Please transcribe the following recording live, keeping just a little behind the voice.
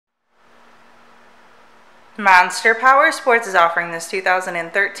Monster Powersports is offering this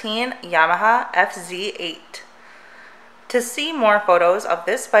 2013 Yamaha FZ8. To see more photos of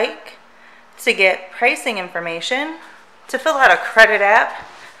this bike, to get pricing information, to fill out a credit app,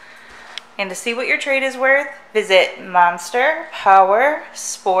 and to see what your trade is worth, visit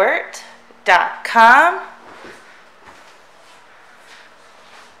monsterpowersport.com.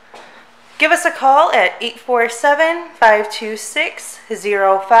 Give us a call at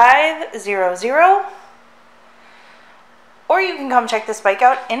 847-526-0500. Or you can come check this bike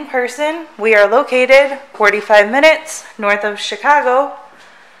out in person. We are located 45 minutes north of Chicago.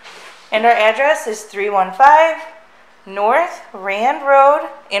 And our address is 315 North Rand Road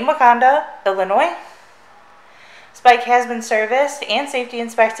in Wauconda, Illinois. This bike has been serviced and safety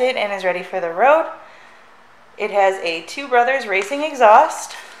inspected and is ready for the road. It has a Two Brothers Racing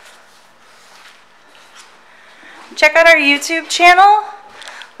exhaust. Check out our YouTube channel.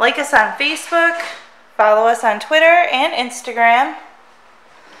 Like us on Facebook. Follow us on Twitter and Instagram.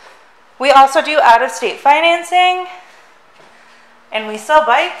 We also do out-of-state financing, and we sell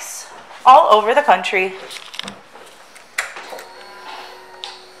bikes all over the country.